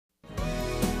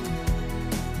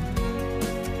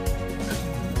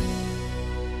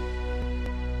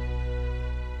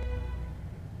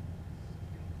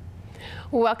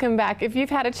Welcome back. If you've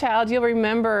had a child, you'll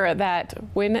remember that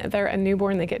when they're a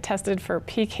newborn, they get tested for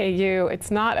PKU.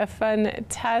 It's not a fun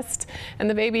test, and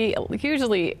the baby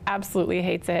usually absolutely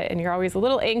hates it, and you're always a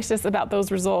little anxious about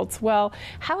those results. Well,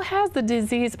 how has the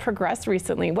disease progressed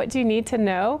recently? What do you need to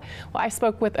know? Well, I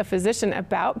spoke with a physician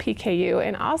about PKU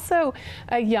and also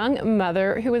a young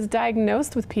mother who was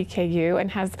diagnosed with PKU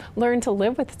and has learned to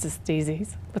live with this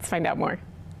disease. Let's find out more.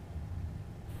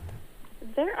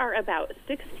 There are about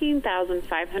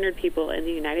 16,500 people in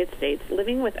the United States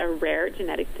living with a rare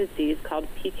genetic disease called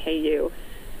PKU.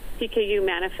 PKU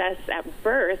manifests at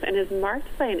birth and is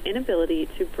marked by an inability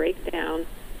to break down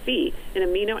Phe, an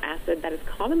amino acid that is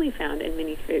commonly found in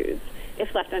many foods.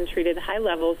 If left untreated, high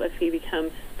levels of Phe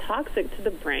become toxic to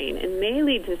the brain and may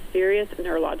lead to serious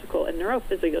neurological and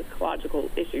neurophysiological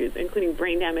issues, including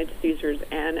brain damage, seizures,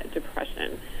 and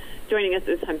depression. Joining us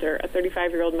is Hunter, a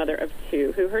 35-year-old mother of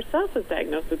two who herself was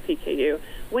diagnosed with PKU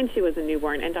when she was a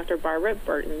newborn, and Dr. Barbara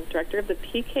Burton, director of the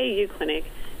PKU clinic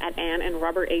at Ann and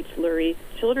Robert H. Lurie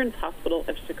Children's Hospital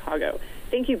of Chicago.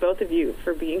 Thank you, both of you,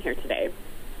 for being here today.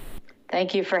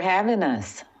 Thank you for having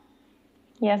us.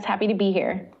 Yes, happy to be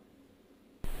here.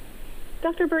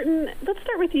 Dr. Burton, let's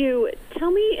start with you.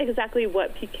 Tell me exactly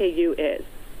what PKU is.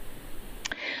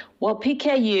 Well,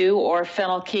 PKU, or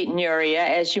phenylketonuria,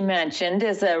 as you mentioned,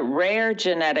 is a rare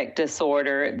genetic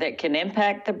disorder that can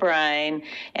impact the brain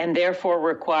and therefore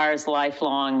requires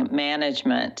lifelong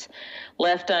management.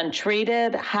 Left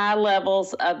untreated, high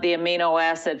levels of the amino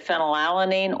acid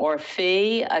phenylalanine, or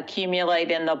Phe,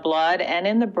 accumulate in the blood and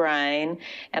in the brain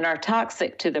and are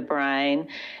toxic to the brain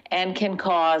and can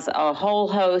cause a whole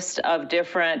host of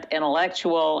different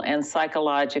intellectual and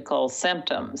psychological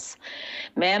symptoms.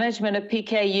 Management of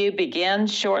PKU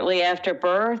begins shortly after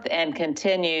birth and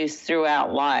continues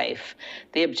throughout life.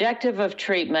 The objective of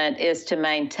treatment is to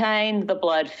maintain the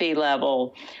blood Phe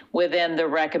level within the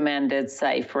recommended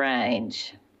safe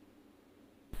range.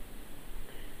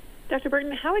 Dr.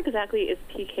 Burton, how exactly is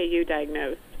PKU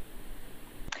diagnosed?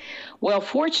 Well,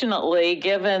 fortunately,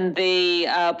 given the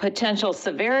potential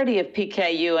severity of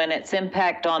PKU and its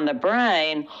impact on the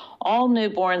brain, all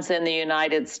newborns in the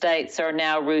United States are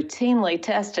now routinely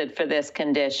tested for this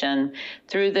condition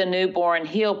through the newborn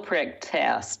heel prick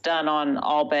test done on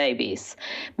all babies.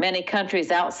 Many countries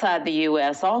outside the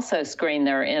U.S. also screen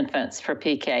their infants for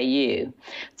PKU.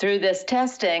 Through this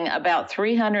testing, about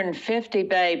 350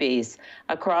 babies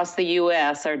across the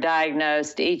U.S. are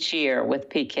diagnosed each year with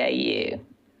PKU.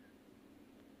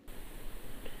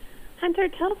 Hunter,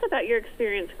 tell us about your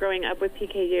experience growing up with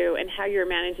PKU and how you're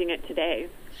managing it today.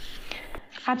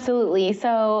 Absolutely.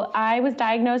 So I was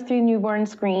diagnosed through newborn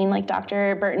screen, like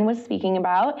Dr. Burton was speaking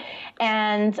about.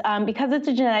 And because it's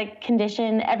a genetic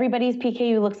condition, everybody's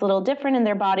PKU looks a little different and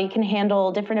their body can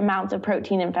handle different amounts of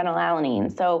protein and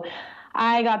phenylalanine. So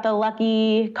I got the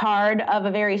lucky card of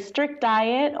a very strict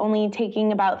diet, only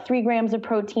taking about 3 grams of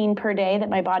protein per day that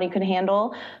my body could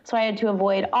handle. So I had to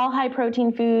avoid all high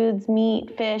protein foods,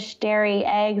 meat, fish, dairy,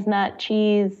 eggs, nut,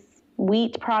 cheese,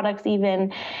 wheat products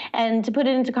even. And to put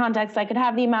it into context, I could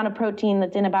have the amount of protein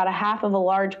that's in about a half of a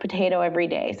large potato every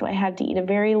day. So I had to eat a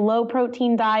very low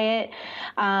protein diet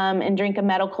and drink a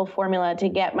medical formula to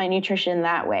get my nutrition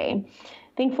that way.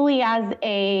 Thankfully, as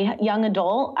a young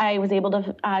adult, I was able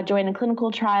to join a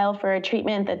clinical trial for a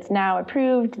treatment that's now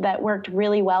approved that worked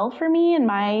really well for me and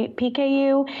my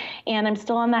PKU, and I'm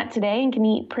still on that today and can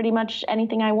eat pretty much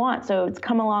anything I want, so it's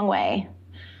come a long way.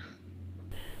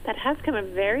 That has come a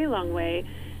very long way.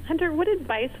 Hunter, what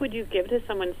advice would you give to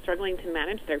someone struggling to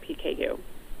manage their PKU?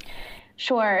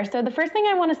 Sure. So the first thing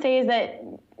I want to say is that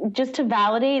just to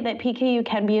validate that PKU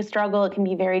can be a struggle, it can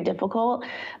be very difficult,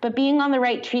 but being on the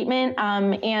right treatment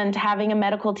and having a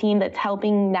medical team that's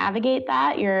helping navigate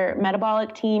that, your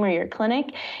metabolic team or your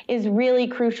clinic, is really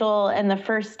crucial and the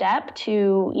first step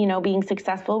to, being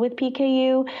successful with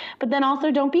PKU. But then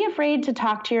also don't be afraid to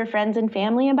talk to your friends and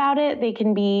family about it. They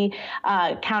can be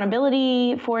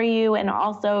accountability for you and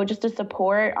also just a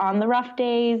support on the rough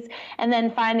days. And then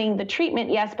finding the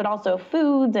treatment, yes, but also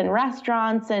foods and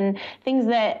restaurants and things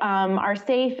that are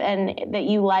safe and that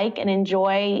you like and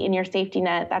enjoy in your safety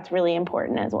net. That's really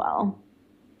important as well.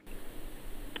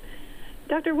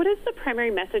 Doctor, what is the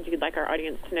primary message you'd like our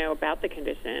audience to know about the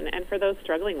condition and for those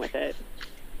struggling with it?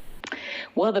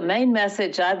 Well, the main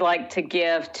message I'd like to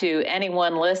give to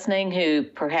anyone listening who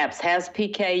perhaps has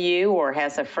PKU or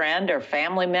has a friend or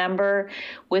family member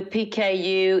with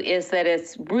PKU is that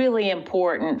it's really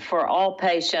important for all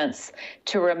patients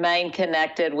to remain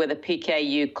connected with a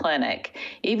PKU clinic.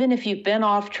 Even if you've been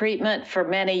off treatment for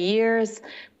many years,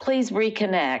 please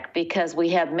reconnect because we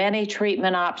have many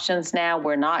treatment options now.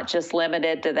 We're not just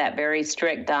limited to that very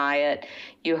strict diet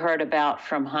you heard about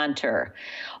from Hunter.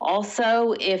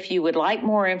 Also, if you would like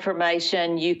more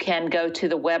information, you can go to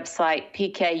the website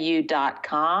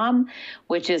pku.com,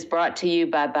 which is brought to you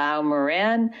by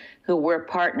BioMarin, who we're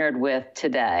partnered with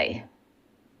today.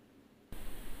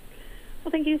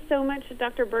 Well, thank you so much,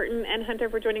 Dr. Burton and Hunter,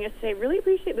 for joining us today. Really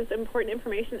appreciate this important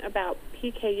information about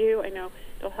PKU. I know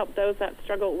it'll help those that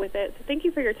struggle with it. So thank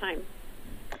you for your time.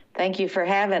 Thank you for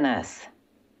having us.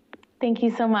 Thank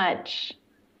you so much.